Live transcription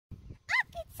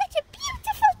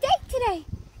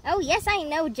Oh, yes, I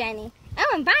know, Jenny.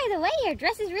 Oh, and by the way, your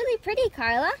dress is really pretty,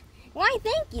 Carla. Why,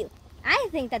 thank you. I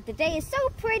think that the day is so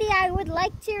pretty I would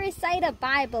like to recite a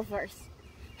Bible verse.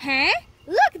 Huh?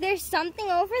 Look, there's something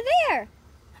over there.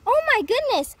 Oh my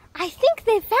goodness, I think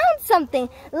they found something.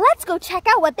 Let's go check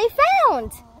out what they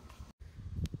found.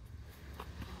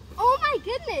 Oh my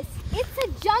goodness, it's a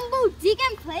jumbo dig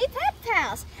and play pet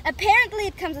pals. Apparently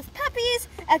it comes with puppies,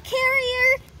 a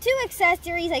carrier, 2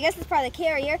 accessories, I guess it's probably the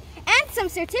carrier, and some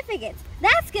certificates.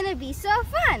 That's gonna be so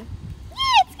fun.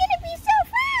 Yeah, it's gonna be so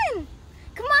fun.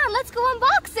 Come on, let's go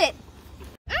unbox it.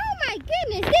 Oh my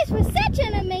goodness, this was such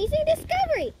an amazing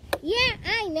discovery. Yeah,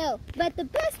 I know, but the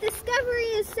best discovery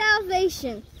is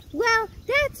salvation. Well,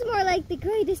 that's more like the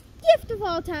greatest gift of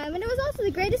all time, and it was also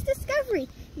the greatest discovery.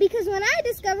 Because when I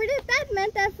discovered it, that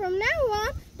meant that from now on,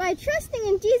 by trusting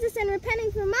in Jesus and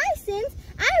repenting for my sins,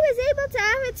 I was able to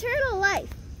have eternal life.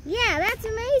 Yeah, that's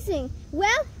amazing.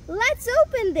 Well, let's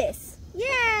open this.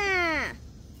 Yeah!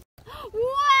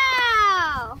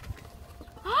 Wow!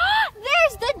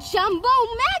 There's the Jumbo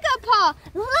Mega Paw!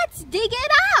 Let's dig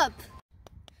it up!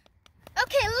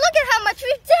 Okay, look at how much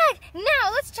we've dug!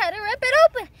 Now let's try to rip it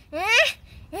open.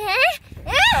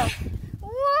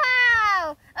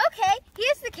 Wow! Okay,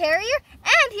 here's the carrier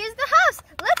and here's the house.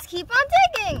 Let's keep on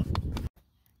digging.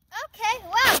 Okay,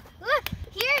 wow, look,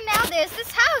 here now there's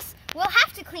this house. We'll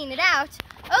have to clean it out.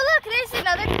 Oh look, there's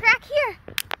another crack here.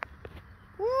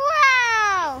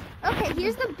 Wow! Okay,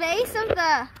 here's the base of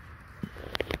the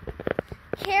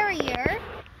carrier,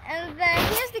 and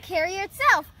then here's the carrier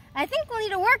itself. I think we'll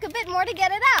need to work a bit more to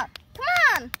get it out. Come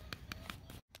on!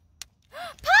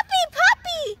 Puppy!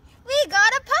 Puppy! We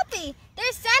got a puppy!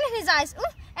 There's sand in his eyes.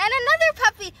 Ooh, and another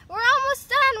puppy! We're almost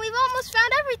done. We've almost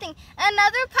found everything.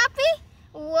 Another puppy?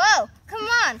 Whoa, come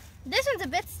on. This one's a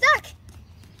bit stuck.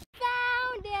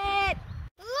 Found it!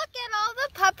 Look at all the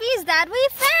puppies that we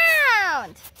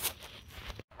found!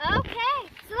 Okay,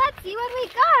 so let's see what we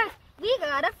got. We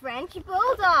got a French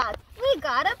Bulldog. We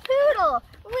got a Poodle.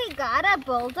 We got a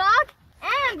Bulldog.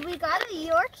 And we got a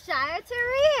Yorkshire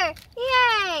Terrier.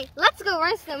 Yay! Let's go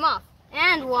rinse them off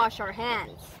and wash our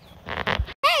hands.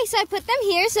 Hey, so I put them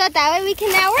here so that way we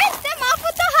can now rinse them off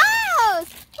with the hose.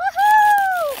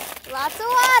 Woohoo! Lots of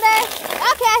water.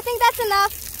 Okay, I think that's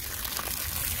enough.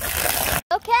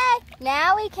 Okay,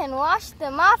 now we can wash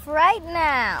them off right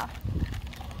now.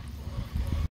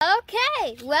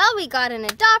 Okay, well, we got an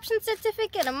adoption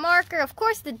certificate, a marker, of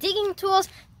course, the digging tools,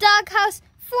 doghouse,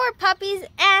 4 puppies,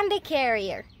 and a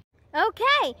carrier.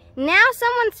 Okay, now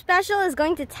someone special is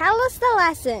going to tell us the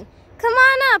lesson. Come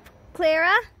on up,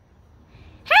 Clara.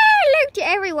 Hello to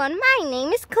everyone, my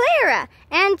name is Clara.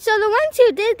 And so the ones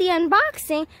who did the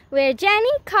unboxing were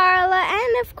Jenny, Carla,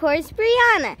 and of course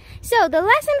Brianna. So the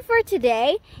lesson for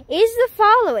today is the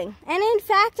following. And in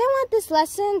fact, I want this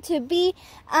lesson to be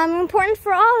important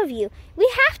for all of you. We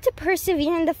have to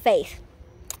persevere in the faith.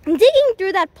 Digging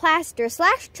through that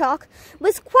plaster/chalk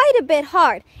was quite a bit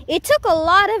hard. It took a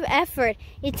lot of effort.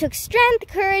 It took strength,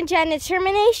 courage, and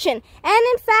determination. And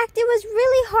in fact, it was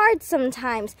really hard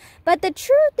sometimes. But the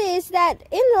truth is that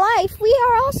in life, we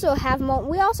also have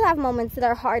moments that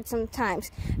are hard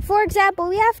sometimes. For example,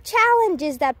 we have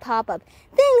challenges that pop up,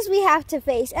 things we have to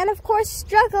face, and of course,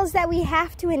 struggles that we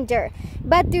have to endure.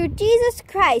 But through Jesus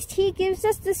Christ, He gives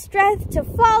us the strength to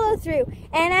follow through.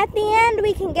 And at the end,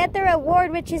 we can get the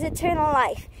reward, which is eternal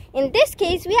life. In this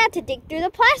case, we had to dig through the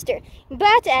plaster.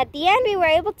 But at the end, we were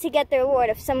able to get the reward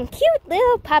of some cute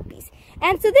little puppies.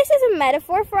 And so this is a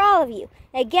metaphor for all of you.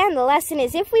 Again, the lesson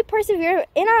is if we persevere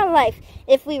in our life,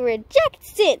 if we reject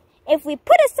sin, if we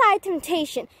put aside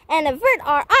temptation and avert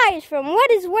our eyes from what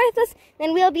is worthless,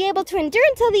 then we'll be able to endure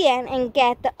until the end and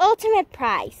get the ultimate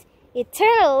prize,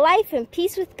 eternal life and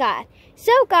peace with God.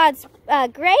 So God's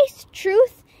grace,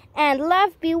 truth, and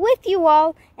love be with you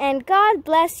all, and God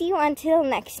bless you until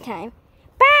next time.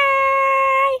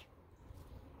 Bye!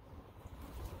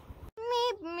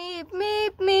 Meep, meep,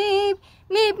 meep, meep.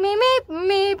 Meep, meep, meep,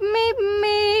 meep, meep,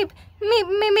 meep. Meep,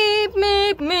 meep, meep,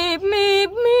 meep, meep,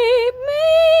 meep,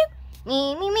 meep.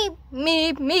 Meep, meep,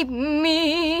 meep, meep, meep,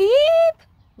 meep.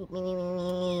 Meep, meep,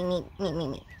 meep, meep, meep, meep,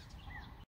 meep.